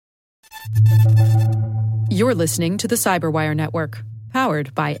You're listening to the Cyberwire Network,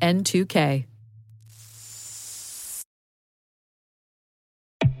 powered by N2K.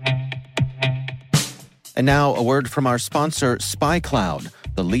 And now a word from our sponsor, SpyCloud,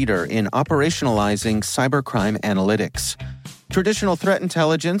 the leader in operationalizing cybercrime analytics. Traditional threat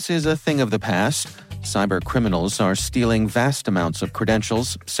intelligence is a thing of the past. Cyber criminals are stealing vast amounts of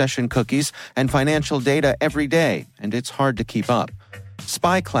credentials, session cookies, and financial data every day, and it's hard to keep up.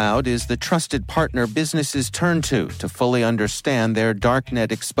 SpyCloud is the trusted partner businesses turn to fully understand their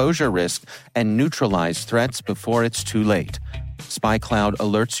darknet exposure risk and neutralize threats before it's too late. SpyCloud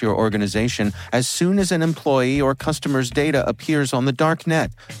alerts your organization as soon as an employee or customer's data appears on the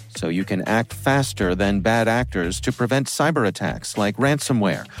darknet, so you can act faster than bad actors to prevent cyber attacks like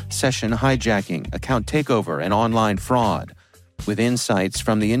ransomware, session hijacking, account takeover, and online fraud. With insights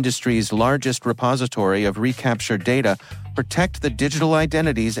from the industry's largest repository of recaptured data, protect the digital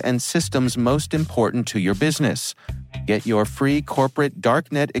identities and systems most important to your business. Get your free corporate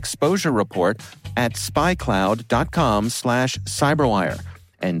darknet exposure report at spycloud.com/cyberwire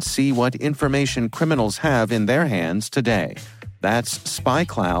and see what information criminals have in their hands today. That's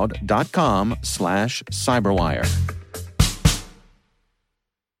spycloud.com/cyberwire.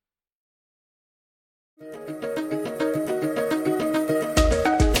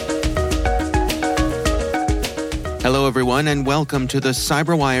 Hello, everyone, and welcome to the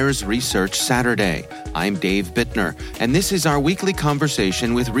CyberWire's Research Saturday. I'm Dave Bittner, and this is our weekly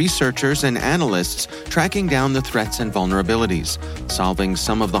conversation with researchers and analysts tracking down the threats and vulnerabilities, solving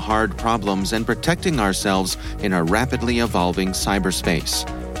some of the hard problems, and protecting ourselves in a rapidly evolving cyberspace.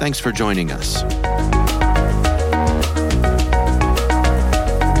 Thanks for joining us.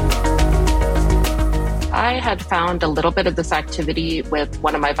 I had found a little bit of this activity with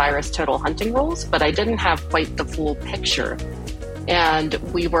one of my VirusTotal hunting rules, but I didn't have quite the full picture. And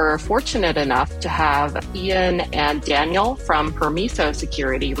we were fortunate enough to have Ian and Daniel from Permiso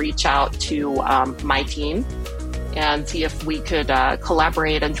Security reach out to my team and see if we could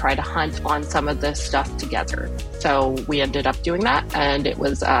collaborate and try to hunt on some of this stuff together. So we ended up doing that, and it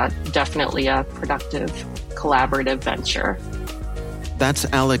was definitely a productive, collaborative venture. That's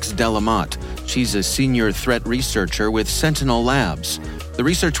Alex Delamotte. She's a senior threat researcher with Sentinel Labs. The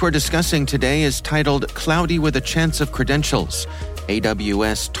research we're discussing today is titled Cloudy with a Chance of Credentials.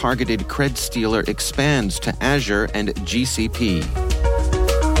 AWS Targeted Cred Stealer expands to Azure and GCP.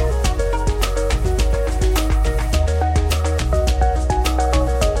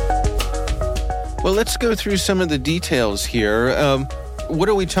 Well, let's go through some of the details here. What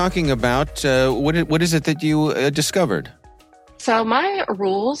are we talking about? What is it that you discovered? So my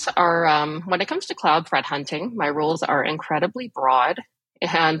rules are, when it comes to cloud threat hunting, my rules are incredibly broad.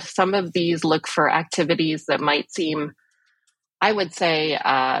 And some of these look for activities that might seem, I would say,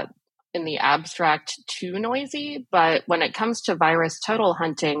 in the abstract, too noisy. But when it comes to VirusTotal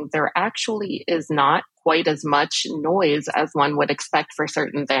hunting, there actually is not quite as much noise as one would expect for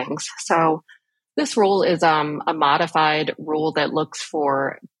certain things. So this rule is a modified rule that looks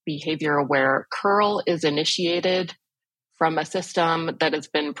for behavior where curl is initiated from a system that has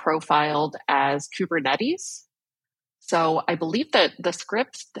been profiled as Kubernetes. So I believe that the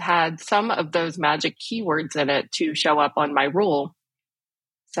script had some of those magic keywords in it to show up on my rule.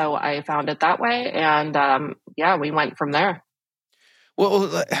 So I found it that way, and we went from there.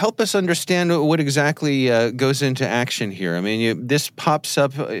 Well, help us understand what exactly goes into action here. I mean, this pops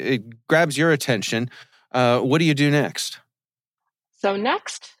up, it grabs your attention. What do you do next? So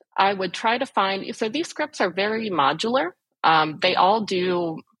next, I would try to find, so these scripts are very modular. They all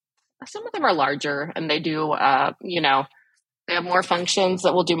do, some of them are larger, and they do, they have more functions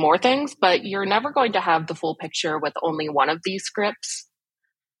that will do more things, but you're never going to have the full picture with only one of these scripts.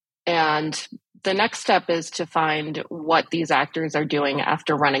 And the next step is to find what these actors are doing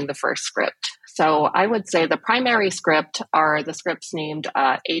after running the first script. So I would say the primary script are the scripts named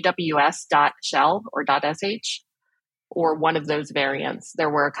aws.shell or .sh, or one of those variants.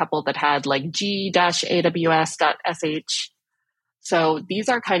 There were a couple that had like g-aws.sh. So these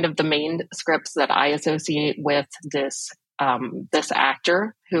are kind of the main scripts that I associate with this this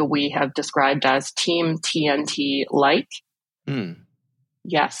actor, who we have described as Team TNT-like.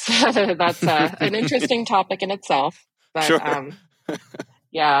 Yes, that's an interesting topic in itself. But sure.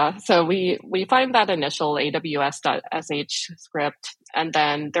 So we find that initial aws.sh script, and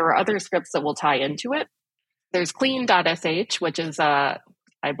then there are other scripts that will tie into it. There's clean.sh, which is, I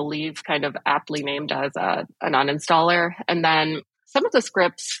believe, kind of aptly named as an uninstaller. And then some of the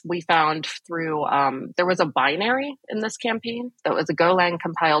scripts we found through, there was a binary in this campaign that was a Golang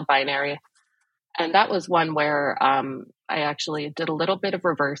compiled binary. And that was one where I actually did a little bit of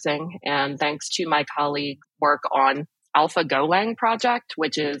reversing, and thanks to my colleagues' work on Alpha Golang project,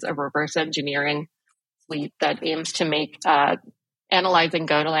 which is a reverse engineering suite that aims to make analyzing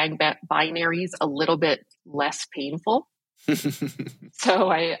Golang binaries a little bit less painful.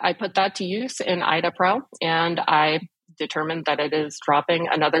 So I put that to use in IDA Pro, and I determined that it is dropping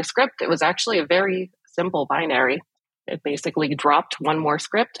another script. It was actually a very simple binary. It basically dropped one more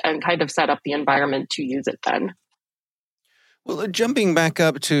script and kind of set up the environment to use it then. Well, jumping back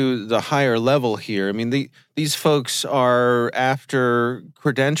up to the higher level here, I mean, these folks are after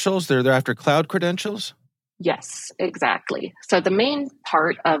credentials? They're after cloud credentials? Yes, exactly. So the main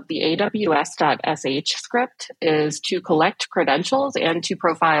part of the aws.sh script is to collect credentials and to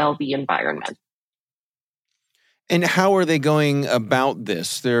profile the environment. And how are they going about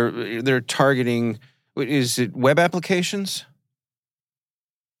this? They're targeting, is it web applications?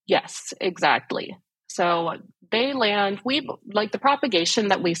 Yes, exactly. So the propagation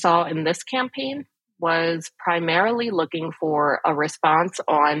that we saw in this campaign was primarily looking for a response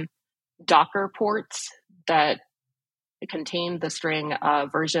on Docker ports that contained the string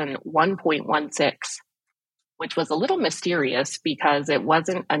version 1.16, which was a little mysterious because it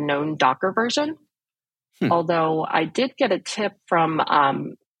wasn't a known Docker version. Although I did get a tip from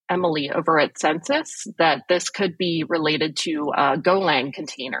Emily over at Census that this could be related to a Golang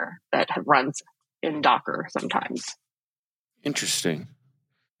container that runs in Docker sometimes. Interesting.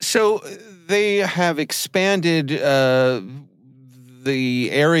 So they have expanded the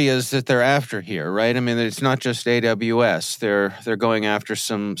areas that they're after here, right? I mean, it's not just AWS. They're going after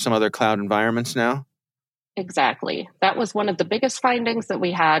some other cloud environments now? Exactly. That was one of the biggest findings that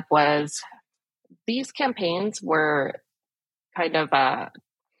we had was these campaigns were kind of,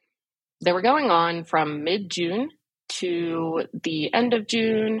 they were going on from mid-June to the end of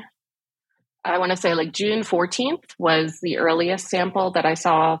June. I want to say like June 14th was the earliest sample that I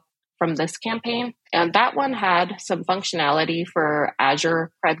saw from this campaign. And that one had some functionality for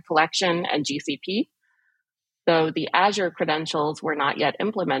Azure Cred Collection and GCP, though the Azure credentials were not yet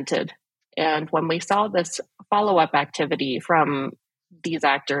implemented. And when we saw this follow-up activity from these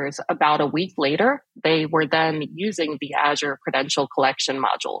actors about a week later, they were then using the Azure credential collection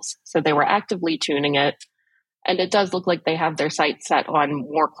modules. So they were actively tuning it. And it does look like they have their sights set on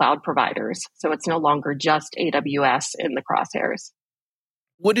more cloud providers. So it's no longer just AWS in the crosshairs.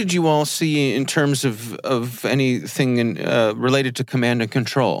 What did you all see in terms of anything related to command and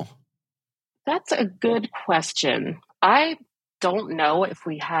control? That's a good question. I don't know if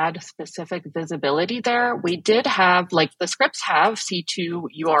we had specific visibility there. We did have, the scripts have C2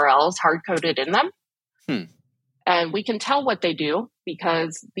 URLs hard-coded in them. And we can tell what they do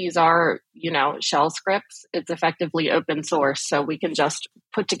because these are, shell scripts. It's effectively open source. So we can just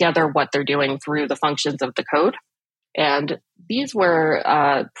put together what they're doing through the functions of the code. And these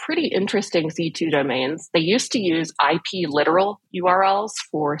were pretty interesting C2 domains. They used to use IP literal URLs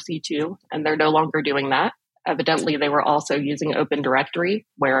for C2, and they're no longer doing that. Evidently, they were also using Open Directory,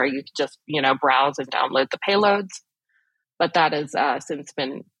 where you could just, browse and download the payloads. But that has since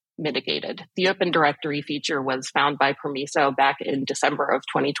been mitigated. The Open Directory feature was found by Permiso back in December of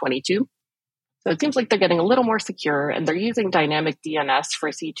 2022. So it seems like they're getting a little more secure, and they're using dynamic DNS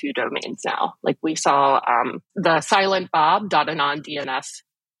for C2 domains now. Like we saw the silentbob.anon DNS.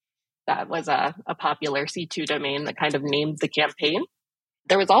 That was a popular C2 domain that kind of named the campaign.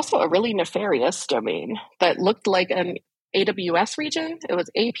 There was also a really nefarious domain that looked like an AWS region. It was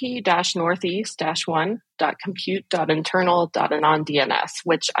ap-northeast-1.compute.internal.anon DNS,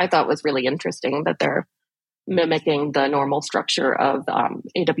 which I thought was really interesting that they're mimicking the normal structure of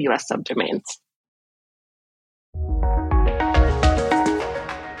AWS subdomains.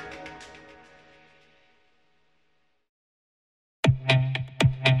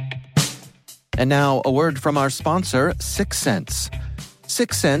 And now, a word from our sponsor, Syxsense.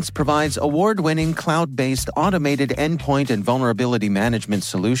 Syxsense provides award-winning cloud-based automated endpoint and vulnerability management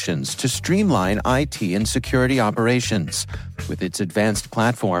solutions to streamline IT and security operations. With its advanced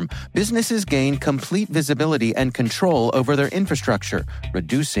platform, businesses gain complete visibility and control over their infrastructure,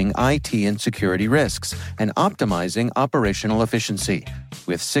 reducing IT and security risks and optimizing operational efficiency.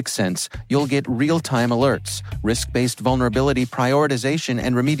 With Syxsense, you'll get real-time alerts, risk-based vulnerability prioritization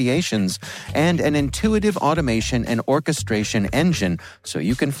and remediations, and an intuitive automation and orchestration engine so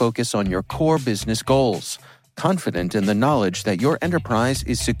you can focus on your core business goals, confident in the knowledge that your enterprise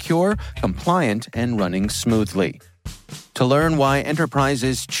is secure, compliant, and running smoothly. To learn why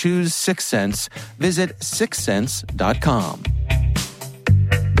enterprises choose Syxsense, visit syxsense.com.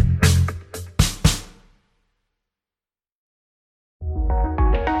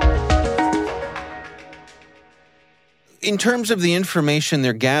 In terms of the information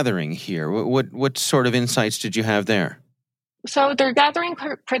they're gathering here, what sort of insights did you have there? So they're gathering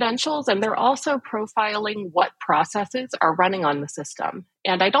credentials, and they're also profiling what processes are running on the system.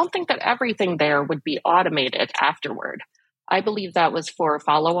 And I don't think that everything there would be automated afterward. I believe that was for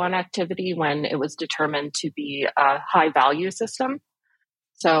follow-on activity when it was determined to be a high-value system.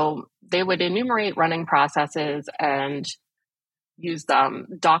 So they would enumerate running processes and use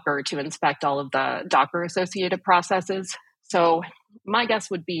Docker to inspect all of the Docker-associated processes. So my guess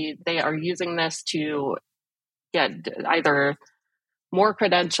would be they are using this to get either more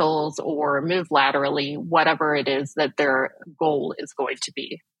credentials or move laterally, whatever it is that their goal is going to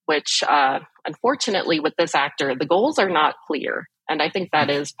be, which unfortunately with this actor, the goals are not clear. And I think that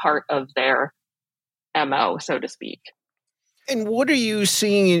is part of their MO, so to speak. And what are you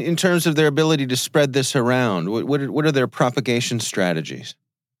seeing in terms of their ability to spread this around? What are their propagation strategies?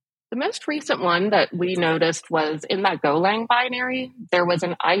 The most recent one that we noticed was in that Golang binary, there was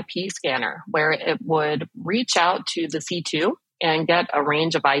an IP scanner where it would reach out to the C2 and get a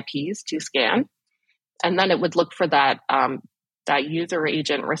range of IPs to scan. And then it would look for that user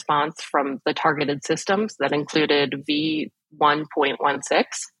agent response from the targeted systems that included v1.16.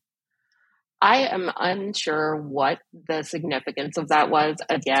 I am unsure what the significance of that was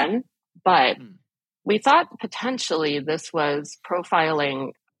again, but we thought potentially this was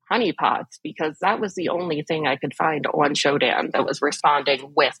profiling honeypots because that was the only thing I could find on Shodan that was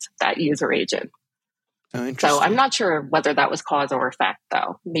responding with that user agent. Oh, so I'm not sure whether that was cause or effect,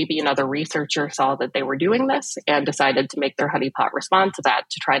 though. Maybe another researcher saw that they were doing this and decided to make their honeypot respond to that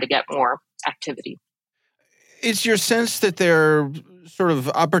to try to get more activity. Is your sense that they're sort of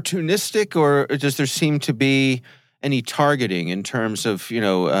opportunistic, or does there seem to be any targeting in terms of,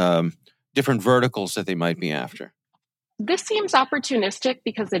 different verticals that they might be after? This seems opportunistic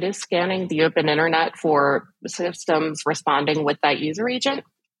because it is scanning the open internet for systems responding with that user agent.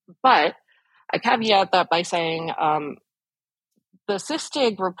 But I caveat that by saying the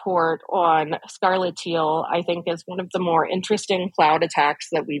SysDig report on Scarlet Teal, I think, is one of the more interesting cloud attacks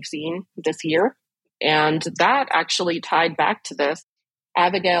that we've seen this year. And that actually tied back to this.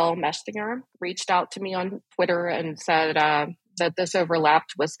 Abigail Mestinger reached out to me on Twitter and said that this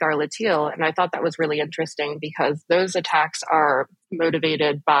overlapped with Scarlet Teal. And I thought that was really interesting because those attacks are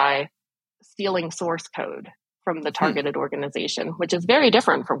motivated by stealing source code from the targeted organization, which is very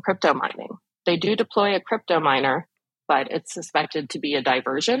different from crypto mining. They do deploy a crypto miner, but it's suspected to be a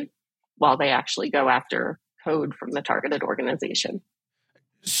diversion while they actually go after code from the targeted organization.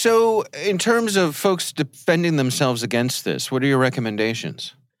 So in terms of folks defending themselves against this, what are your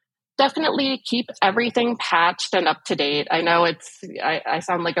recommendations? Definitely keep everything patched and up to date. I know I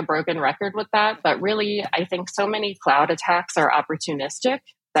sound like a broken record with that, but really, I think so many cloud attacks are opportunistic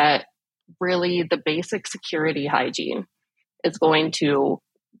that really the basic security hygiene is going to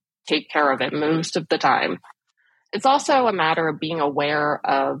take care of it most of the time. It's also a matter of being aware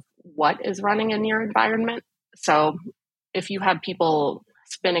of what is running in your environment. So if you have people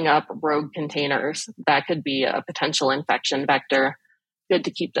spinning up rogue containers, that could be a potential infection vector. Good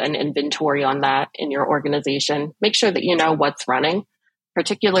to keep an inventory on that in your organization. Make sure that you know what's running,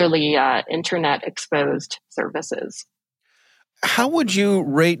 particularly internet exposed services. How would you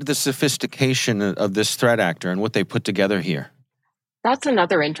rate the sophistication of this threat actor and what they put together here? That's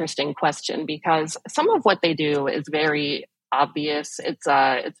another interesting question because some of what they do is very obvious. It's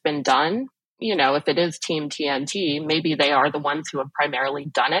been done. If it is Team TNT, maybe they are the ones who have primarily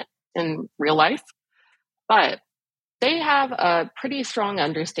done it in real life. But they have a pretty strong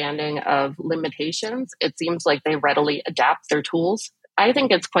understanding of limitations. It seems like they readily adapt their tools. I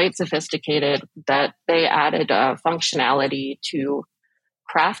think it's quite sophisticated that they added a functionality to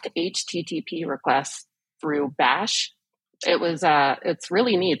craft HTTP requests through Bash. It's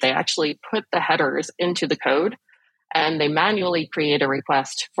really neat. They actually put the headers into the code and they manually create a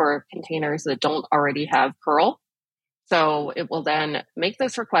request for containers that don't already have curl. So it will then make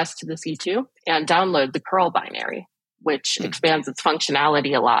this request to the C2 and download the curl binary, which expands its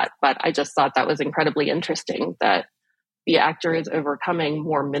functionality a lot. But I just thought that was incredibly interesting that the actor is overcoming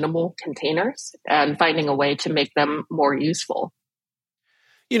more minimal containers and finding a way to make them more useful.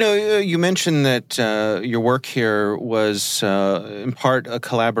 You mentioned that your work here was in part a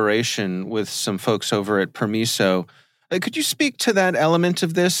collaboration with some folks over at Permiso. Could you speak to that element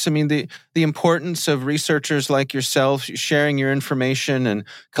of this? I mean, the importance of researchers like yourself sharing your information and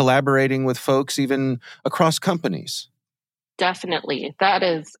collaborating with folks even across companies. Definitely. That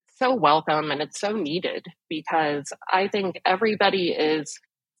is so welcome and it's so needed because I think everybody is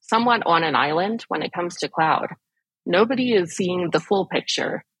somewhat on an island when it comes to cloud. Nobody is seeing the full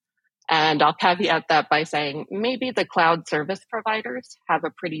picture. And I'll caveat that by saying maybe the cloud service providers have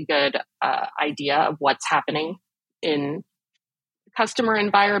a pretty good idea of what's happening in customer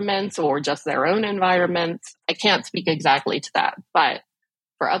environments or just their own environments. I can't speak exactly to that, but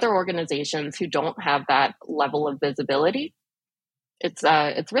for other organizations who don't have that level of visibility,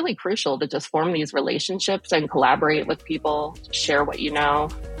 it's really crucial to just form these relationships and collaborate with people, share what you know.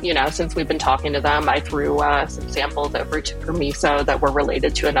 Since we've been talking to them, I threw some samples over to Permiso that were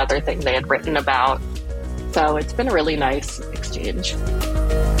related to another thing they had written about. So it's been a really nice exchange.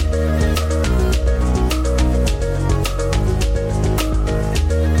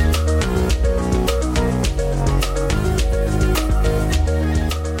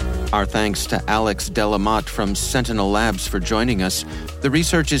 Our thanks to Alex Delamotte from Sentinel Labs for joining us. The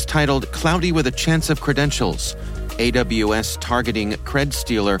research is titled Cloudy with a Chance of Credentials. AWS targeting cred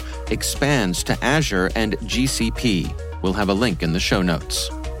stealer expands to Azure and GCP. We'll have a link in the show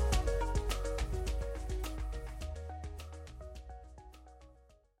notes.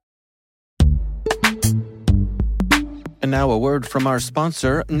 And now a word from our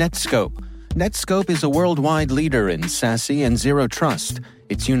sponsor, Netskope. Netskope is a worldwide leader in SASE and Zero Trust.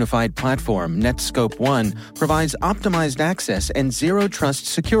 Its unified platform, Netskope One, provides optimized access and zero trust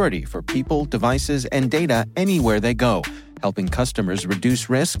security for people, devices, and data anywhere they go, helping customers reduce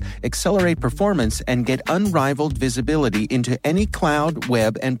risk, accelerate performance, and get unrivaled visibility into any cloud,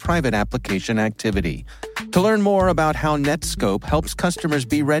 web, and private application activity. To learn more about how Netskope helps customers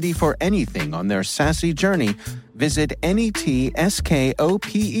be ready for anything on their SASE journey, visit netskope.com.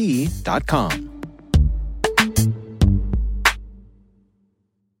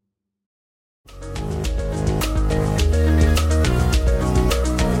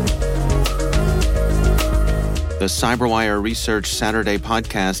 The CyberWire Research Saturday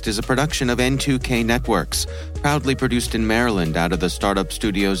podcast is a production of N2K Networks, proudly produced in Maryland out of the startup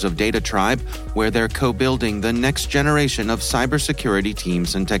studios of Data Tribe, where they're co-building the next generation of cybersecurity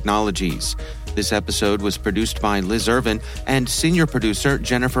teams and technologies. This episode was produced by Liz Irvin and senior producer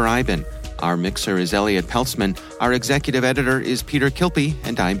Jennifer Iben. Our mixer is Elliot Peltzman. Our executive editor is Peter Kilpie,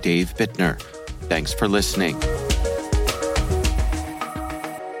 and I'm Dave Bittner. Thanks for listening.